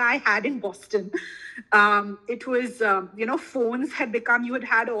the data I had in Boston. It was, phones had become, you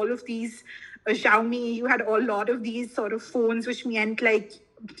had all of these Xiaomi, you had a lot of these sort of phones, which meant a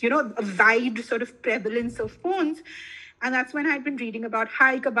wide sort of prevalence of phones. And that's when I'd been reading about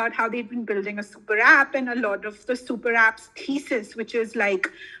Hike, about how they'd been building a super app, and a lot of the super app's thesis, which is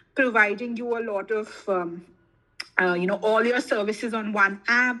providing you a lot of, all your services on one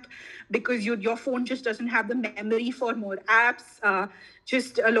app, because your phone just doesn't have the memory for more apps.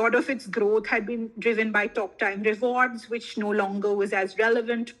 Just a lot of its growth had been driven by talk time rewards, which no longer was as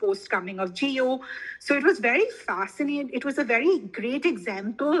relevant post coming of Jio. So it was very fascinating. It was a very great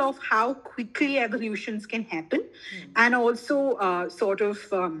example of how quickly evolutions can happen, and also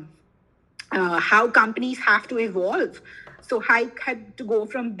how companies have to evolve So Hike had to go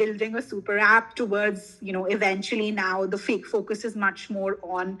from building a super app towards, eventually now the fake focus is much more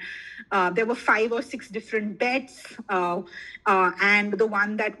on. There were 5 or 6 different bets, and the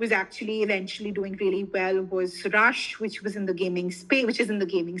one that was actually eventually doing really well was Rush, which was in the gaming space, which is in the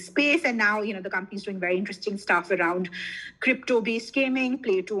gaming space, and now the company's doing very interesting stuff around crypto-based gaming,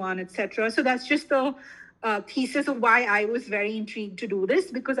 play to earn, etc. So that's just the thesis of why I was very intrigued to do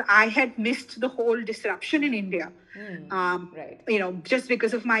this, because I had missed the whole disruption in India. Right. Just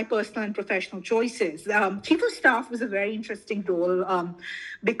because of my personal and professional choices. Chief of staff was a very interesting role,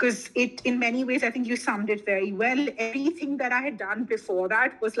 because it, in many ways, I think you summed it very well. Everything that I had done before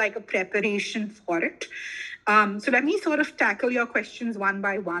that was like a preparation for it. So let me sort of tackle your questions one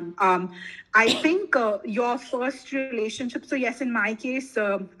by one. I think your first relationship. So yes, in my case,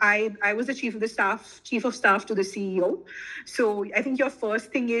 I was the chief of staff to the CEO. So I think your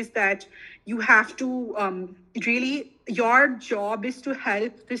first thing is that you have to really, your job is to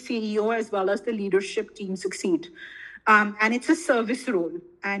help the CEO as well as the leadership team succeed. And it's a service role,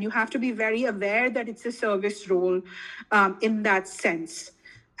 and you have to be very aware that it's a service role in that sense.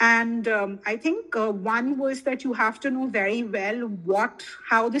 And I think one was that you have to know very well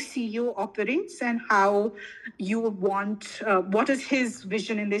how the CEO operates and how you want, what is his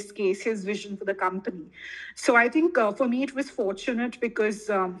vision in this case, his vision for the company. So I think for me, it was fortunate because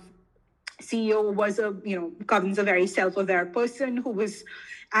CEO was Kavin's a very self-aware person who was,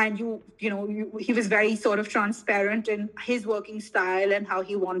 and he was very sort of transparent in his working style and how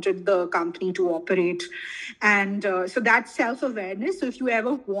he wanted the company to operate. And so that self-awareness, so if you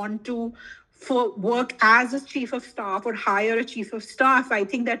ever want to for work as a chief of staff or hire a chief of staff, I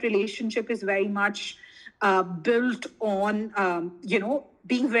think that relationship is very much built on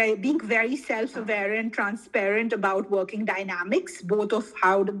being very self-aware and transparent about working dynamics, both of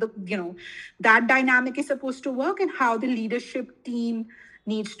how that dynamic is supposed to work and how the leadership team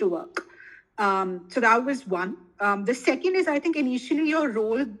needs to work. So that was one. The second is, I think initially your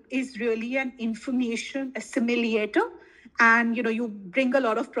role is really an information assimilator, and you bring a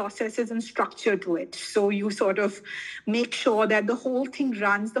lot of processes and structure to it. So you sort of make sure that the whole thing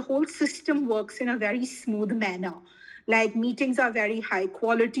runs, the whole system works in a very smooth manner. Like meetings are very high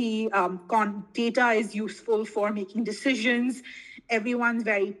quality, data is useful for making decisions, everyone's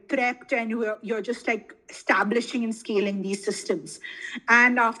very prepped, and you're just like establishing and scaling these systems.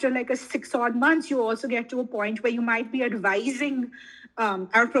 And after like a 6 odd months, you also get to a point where you might be advising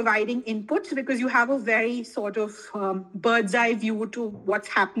are providing inputs, because you have a very sort of bird's eye view to what's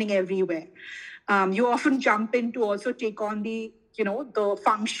happening everywhere. You often jump in to also take on the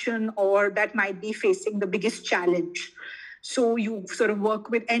function or that might be facing the biggest challenge. So you sort of work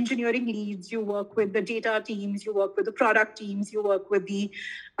with engineering leads, you work with the data teams, you work with the product teams, you work with the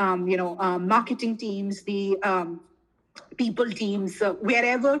marketing teams, the people teams,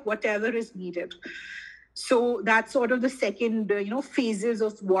 whatever is needed. So that's sort of the second, phases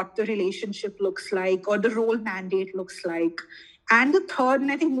of what the relationship looks like or the role mandate looks like. And the third,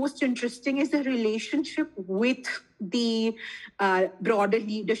 and I think most interesting, is the relationship with the broader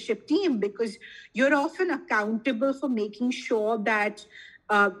leadership team, because you're often accountable for making sure that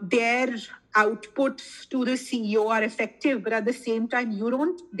their outputs to the CEO are effective, but at the same time,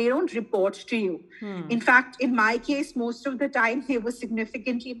 they don't report to you. In fact, in my case, most of the time they were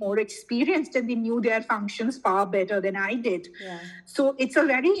significantly more experienced and they knew their functions far better than I did. Yeah. So it's a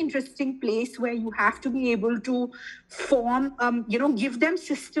very interesting place where you have to be able to form, give them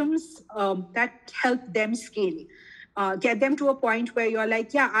systems that help them scale. Get them to a point where you're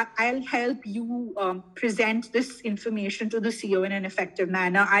like, yeah, I'll help you present this information to the CEO in an effective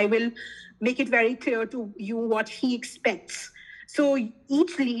manner. I will make it very clear to you what he expects. So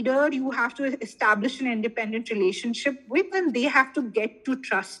each leader you have to establish an independent relationship with, and they have to get to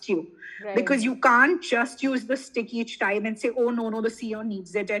trust you. Right. Because you can't just use the stick each time and say, oh, no, the CEO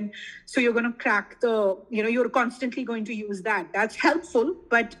needs it. And so you're going to crack you're constantly going to use that. That's helpful,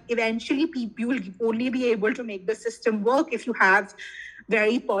 but eventually you will only be able to make the system work if you have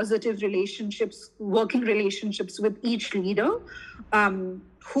very positive working relationships with each leader,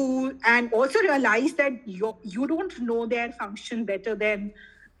 and also realize that you don't know their function better than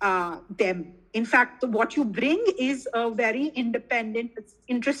them. In fact, what you bring is a very independent,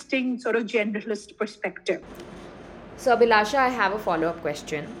 interesting sort of generalist perspective. So, Abhilasha, I have a follow-up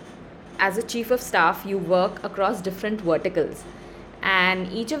question. As a chief of staff, you work across different verticals,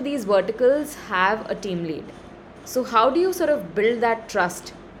 and each of these verticals have a team lead. So, how do you sort of build that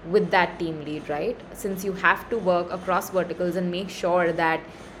trust with that team lead, right? Since you have to work across verticals and make sure that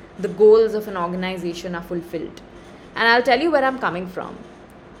the goals of an organization are fulfilled. And I'll tell you where I'm coming from.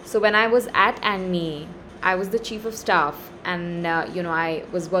 So when I was at Anme, I was the chief of staff, and I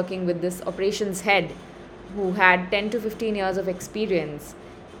was working with this operations head who had 10 to 15 years of experience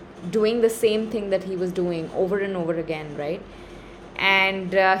doing the same thing that he was doing over and over again, right?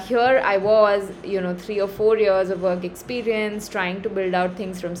 And here I was, 3 or 4 years of work experience, trying to build out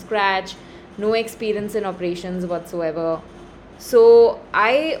things from scratch, no experience in operations whatsoever. So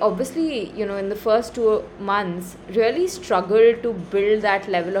I obviously, in the first 2 months, really struggled to build that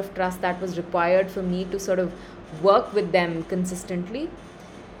level of trust that was required for me to sort of work with them consistently.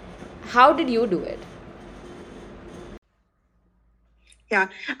 How did you do it? Yeah,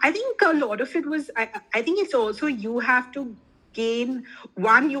 I think a lot of it was, I think it's also you have to gain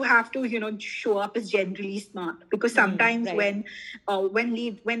one, you have to, show up as generally smart, because sometimes right.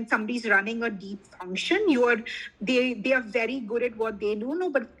 when somebody's running a deep function, they are very good at what they do, no,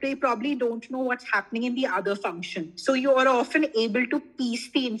 but they probably don't know what's happening in the other function. So you are often able to piece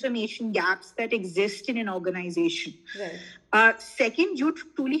the information gaps that exist in an organization. Right. Second, you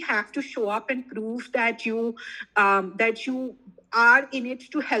truly have to show up and prove that you are in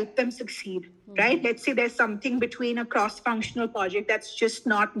it to help them succeed, right? Let's say there's something between a cross-functional project that's just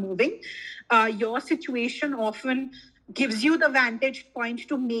not moving. Your situation often gives you the vantage point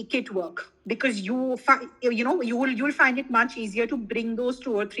to make it work, because you'll find it much easier to bring those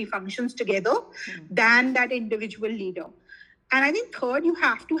 2 or 3 functions together than that individual leader. And I think third, you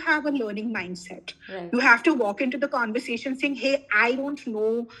have to have a learning mindset. Right. You have to walk into the conversation saying, hey, I don't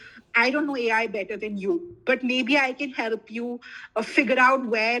know AI better than you, but maybe I can help you figure out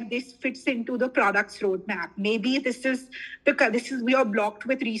where this fits into the product's roadmap. Maybe this is we are blocked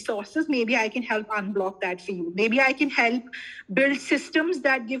with resources. Maybe I can help unblock that for you. Maybe I can help build systems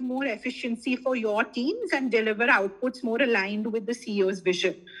that give more efficiency for your teams and deliver outputs more aligned with the CEO's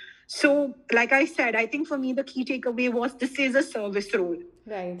vision. So, like I said, I think for me, the key takeaway was this is a service role.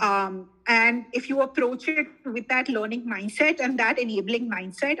 Right. And if you approach it with that learning mindset and that enabling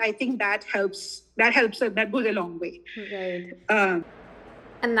mindset, I think that helps. That goes a long way. Right.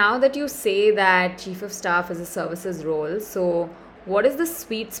 And now that you say that chief of staff is a services role, so what is the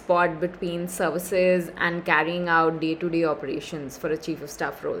sweet spot between services and carrying out day to day operations for a chief of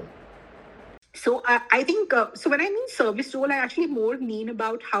staff role? So I think, so when I mean service role, I actually more mean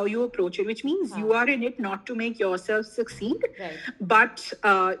about how you approach it, which means you are in it not to make yourself succeed, right, but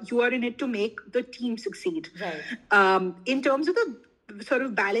you are in it to make the team succeed. Right. In terms of the sort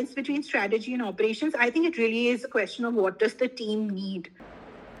of balance between strategy and operations, I think it really is a question of what does the team need.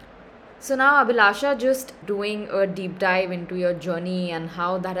 So now, Abhilasha, just doing a deep dive into your journey and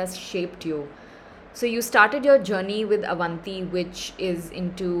how that has shaped you. So you started your journey with Avanti, which is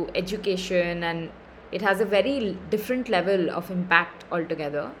into education, and it has a very different level of impact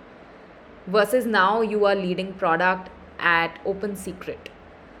altogether. Versus now you are leading product at Open Secret.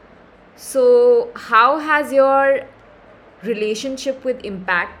 So how has your relationship with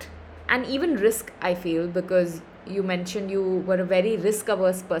impact and even risk, I feel, because you mentioned you were a very risk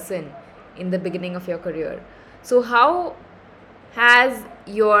averse person in the beginning of your career. So how has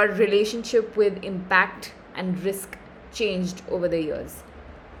your relationship with impact and risk changed over the years?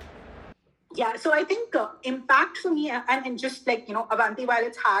 Yeah, so I think impact for me, and just like, Avanti, while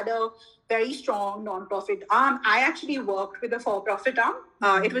it's had a very strong non-profit arm, I actually worked with a for-profit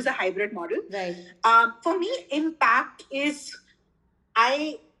arm. It was a hybrid model. Right. For me, impact is,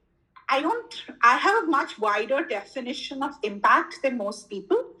 I have a much wider definition of impact than most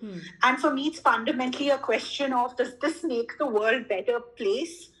people. And for me, it's fundamentally a question of, does this make the world a better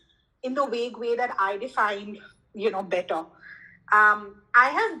place in the vague way that I defined, better? I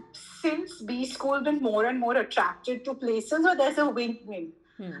have since B School been more and more attracted to places where there's a win-win.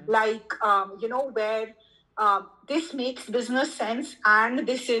 Like, where this makes business sense and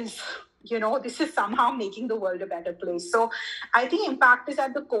this is somehow making the world a better place. So I think impact is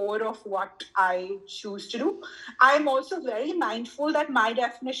at the core of what I choose to do. I'm also very mindful that my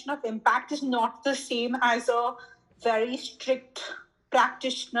definition of impact is not the same as a very strict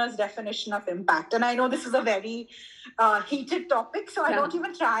practitioner's definition of impact. And I know this is a very heated topic, so I don't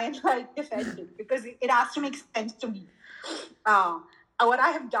even try and defend it, because it has to make sense to me. What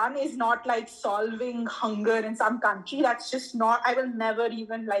I have done is not solving hunger in some country. That's just not, I will never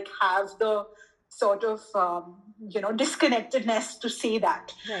even have the sort of, disconnectedness to say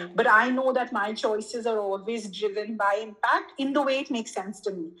that. Right. But I know that my choices are always driven by impact in the way it makes sense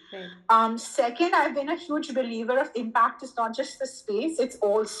to me. Right. Second, I've been a huge believer of impact is not just the space, it's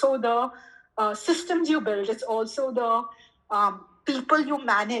also the systems you build. It's also the people you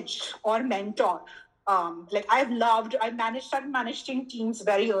manage or mentor. Started managing teams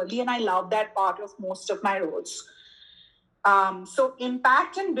very early, and I love that part of most of my roles. So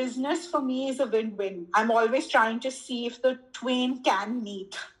impact and business for me is a win-win. I'm always trying to see if the twain can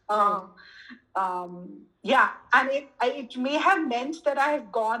meet. Yeah, and it may have meant that I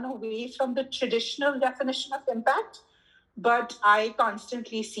have gone away from the traditional definition of impact, but I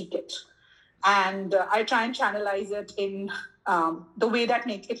constantly seek it, and I try and channelize it in the way that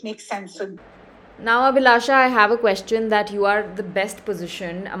makes sense for me. Now, Abhilasha, I have a question that you are the best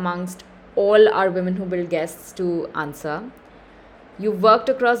positioned amongst all our Women Who Build guests to answer. You've worked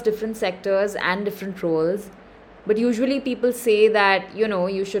across different sectors and different roles, but usually people say that,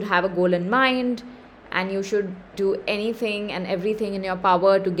 you should have a goal in mind and you should do anything and everything in your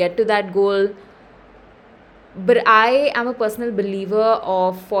power to get to that goal. But I am a personal believer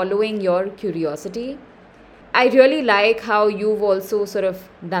of following your curiosity. I really like how you've also sort of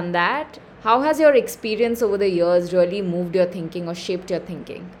done that. How has your experience over the years really moved your thinking or shaped your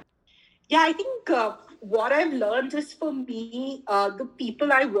thinking? Yeah, I think what I've learned is for me, the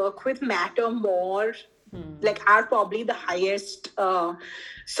people I work with matter more, like are probably the highest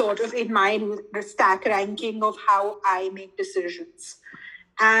sort of in my stack ranking of how I make decisions.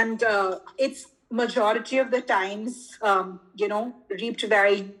 And it's majority of the times, reaped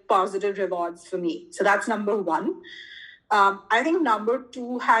very positive rewards for me. So that's number one. I think number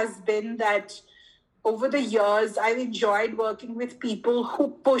two has been that over the years, I've enjoyed working with people who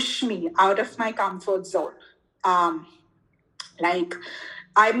push me out of my comfort zone. Um, like,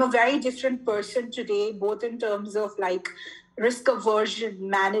 I'm a very different person today, both in terms of like risk aversion,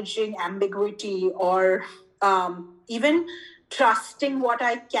 managing ambiguity, or even trusting what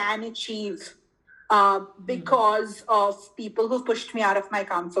I can achieve because of people who pushed me out of my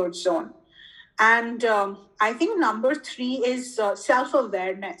comfort zone. And I think number three is self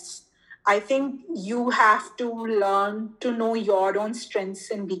awareness. I think you have to learn to know your own strengths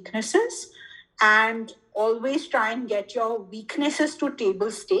and weaknesses and always try and get your weaknesses to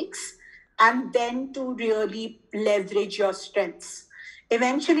table stakes and then to really leverage your strengths.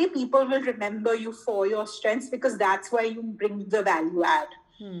 Eventually, people will remember you for your strengths because that's where you bring the value add.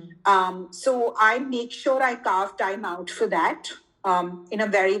 So I make sure I carve time out for that in a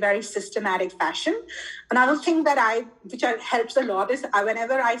very, very systematic fashion. Another thing which helps a lot is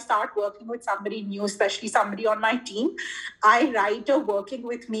whenever I start working with somebody new, especially somebody on my team, I write a working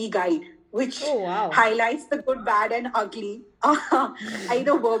with me guide, which highlights the good, bad, and ugly,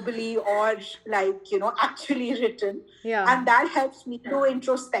 either verbally or actually written. Yeah. And that helps me do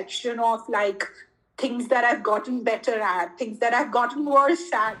introspection of like things that I've gotten better at, things that I've gotten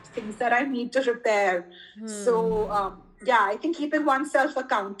worse at, things that I need to repair. So, yeah, I think keeping oneself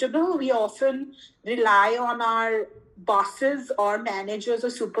accountable, we often rely on our bosses or managers or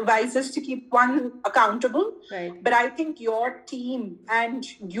supervisors to keep one accountable. Right. But I think your team and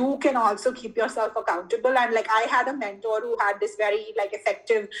you can also keep yourself accountable. And like I had a mentor who had this very like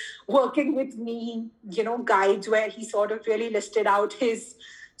effective working with me, guides where he sort of really listed out his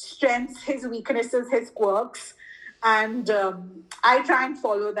strengths, his weaknesses, his quirks. And I try and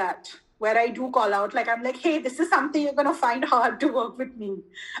follow that where I do call out, like, I'm like, hey, this is something you're going to find hard to work with me.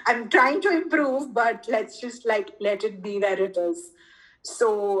 I'm trying to improve, but let's just like let it be where it is.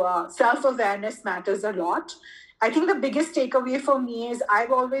 So self-awareness matters a lot. I think the biggest takeaway for me is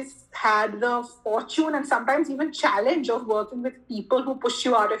I've always had the fortune and sometimes even challenge of working with people who push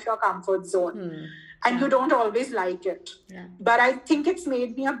you out of your comfort zone. And you don't always like it. Yeah. But I think it's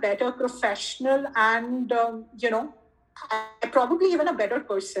made me a better professional and, probably even a better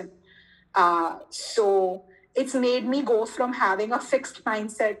person. So it's made me go from having a fixed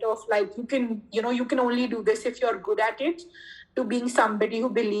mindset of like, you can only do this if you're good at it, to being somebody who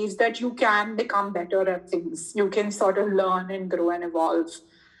believes that you can become better at things. You can sort of learn and grow and evolve.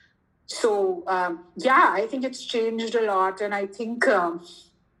 So, yeah, I think it's changed a lot. And I think,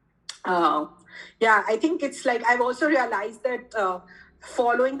 I think it's like I've also realized that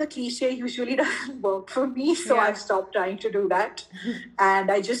following the cliche usually doesn't work for me. So Yeah. I've stopped trying to do that. And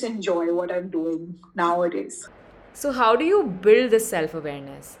I just enjoy what I'm doing nowadays. So, how do you build this self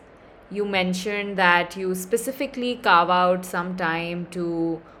awareness? You mentioned that you specifically carve out some time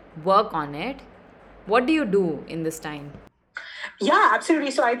to work on it. What do you do in this time? Yeah,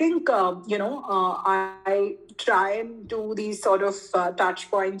 absolutely. So I think, I try and do these sort of touch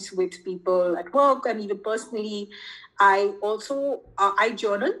points with people at work and even personally. I also, I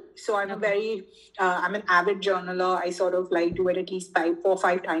journal. So I'm an avid journaler. I sort of like do it at least 4 or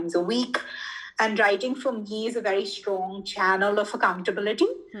 5 times a week. And writing for me is a very strong channel of accountability.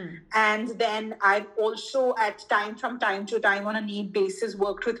 And then I've also, from time to time, on a need basis,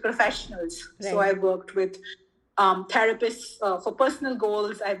 worked with professionals. So Right. I've worked with therapists for personal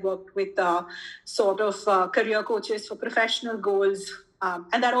goals. I've worked with career coaches for professional goals.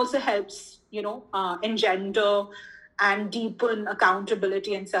 And that also helps, engender and deepen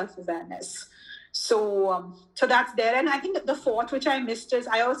accountability and self-awareness. So that's there. And I think the fourth, which I missed, is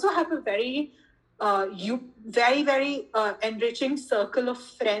I also have a very enriching circle of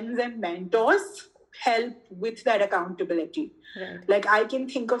friends and mentors help with that accountability. Right. Like I can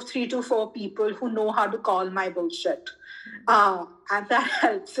think of 3 to 4 people who know how to call my bullshit. And that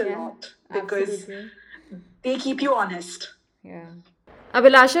helps a lot because Absolutely. they keep you honest. Yeah.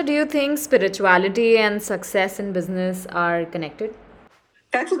 Abhilasha, do you think spirituality and success in business are connected?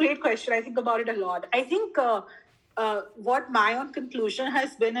 That's a great question. I think about it a lot. I think what my own conclusion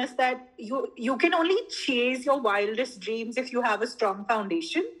has been is that you can only chase your wildest dreams if you have a strong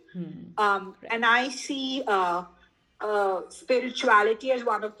foundation. And I see spirituality as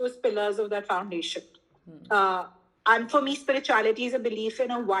one of those pillars of that foundation. And for me, spirituality is a belief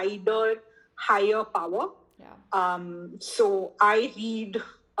in a wider, higher power. So I read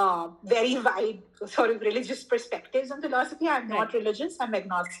very wide sort of religious perspectives on philosophy. I'm not religious, I'm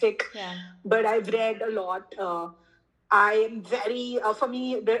agnostic, but I've read a lot. I am for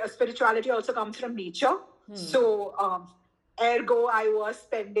me, spirituality also comes from nature. So, ergo, I was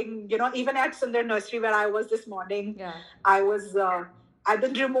spending, even at Sundar Nursery where I was this morning, I was at the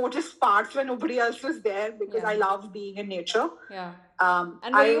remotest parts where nobody else was there because I love being in nature.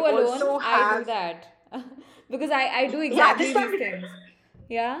 And were you alone? I do that. Because I do exactly these things.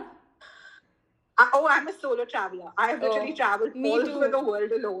 Yeah? I'm a solo traveler. I have literally traveled all over the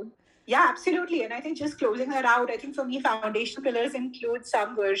world alone. Yeah, absolutely. And I think just closing that out, I think for me, foundational pillars include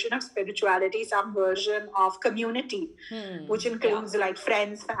some version of spirituality, some version of community, which includes like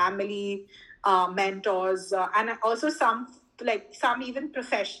friends, family, mentors, and also some even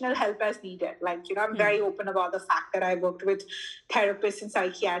professional help as needed. Like, I'm very open about the fact that I worked with therapists and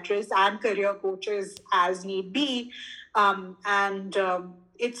psychiatrists and career coaches as need be. And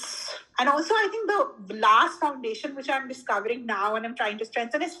also I think the last foundation which I'm discovering now and I'm trying to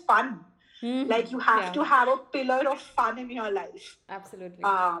strengthen is fun. Like you have to have a pillar of fun in your life. Absolutely.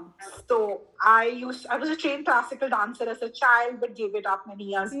 So I was a trained classical dancer as a child, but gave it up many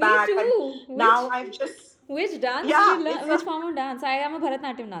years back. Me too. Now I've just Which dance did you learn? Which form of dance? I am a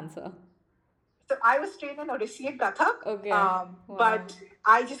Bharatanatyam dancer. So I was trained in Odissi and Kathak. Okay. But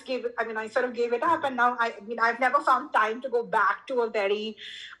I just gave it, I sort of gave it up. And now, I've never found time to go back to a very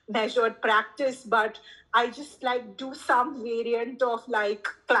measured practice, but I just like do some variant of like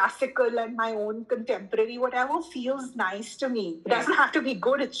classical and my own contemporary, whatever feels nice to me. It doesn't have to be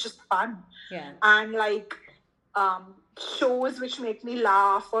good, it's just fun. And like shows which make me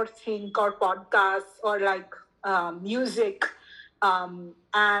laugh or think, or podcasts or like music.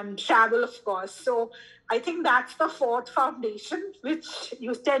 And travel, of course. So I think that's the fourth foundation, which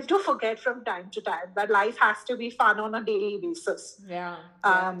you tend to forget from time to time, that life has to be fun on a daily basis.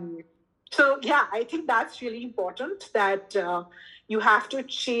 So yeah, I think that's really important, that you have to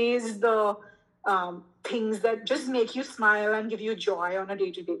chase the things that just make you smile and give you joy on a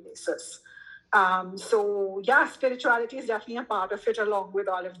day-to-day basis. So yeah, spirituality is definitely a part of it, along with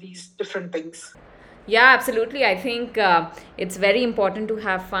all of these different things. Yeah, absolutely. I think it's very important to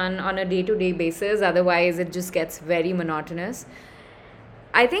have fun on a day to day basis. Otherwise, it just gets very monotonous.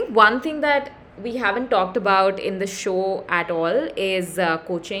 I think one thing that we haven't talked about in the show at all is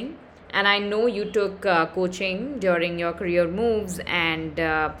coaching. And I know you took coaching during your career moves and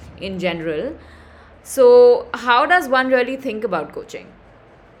in general. So, how does one really think about coaching?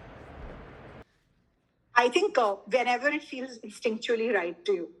 I think whenever it feels instinctually right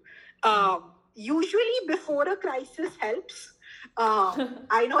to you. Usually before a crisis helps.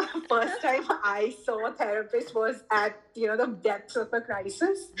 I know the first time I saw a therapist was at the depths of a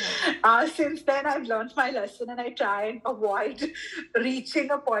crisis. Since then, I've learned my lesson and I try and avoid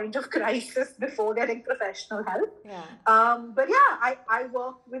reaching a point of crisis before getting professional help. But yeah, I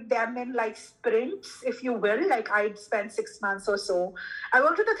work with them in like sprints, if you will. Like I'd spend 6 months or so. I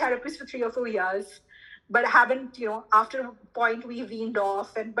worked with a therapist for 3 or 4 years. But haven't, after a point we weaned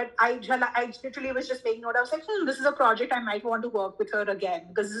off. But I literally was just making note. I was like, this is a project I might want to work with her again,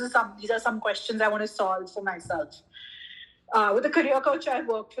 because these are some questions I want to solve for myself. With a career coach, I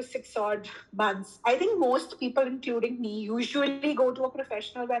worked for 6 odd months. I think most people, including me, usually go to a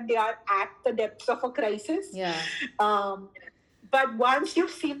professional when they are at the depths of a crisis. But once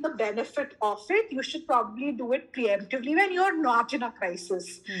you've seen the benefit of it, you should probably do it preemptively when you're not in a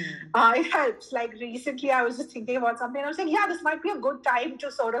crisis. It helps. Like recently, I was just thinking about something. I was like, yeah, this might be a good time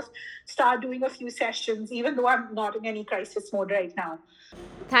to sort of start doing a few sessions, even though I'm not in any crisis mode right now.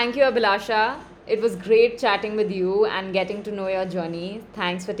 Thank you, Abhilasha. It was great chatting with you and getting to know your journey.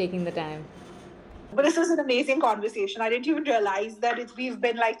 Thanks for taking the time. But this was an amazing conversation. I didn't even realize that we've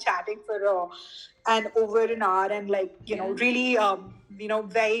been like chatting for over an hour, and like really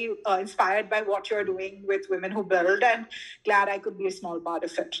very inspired by what you're doing with Women Who Build, and glad I could be a small part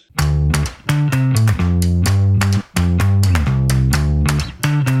of it.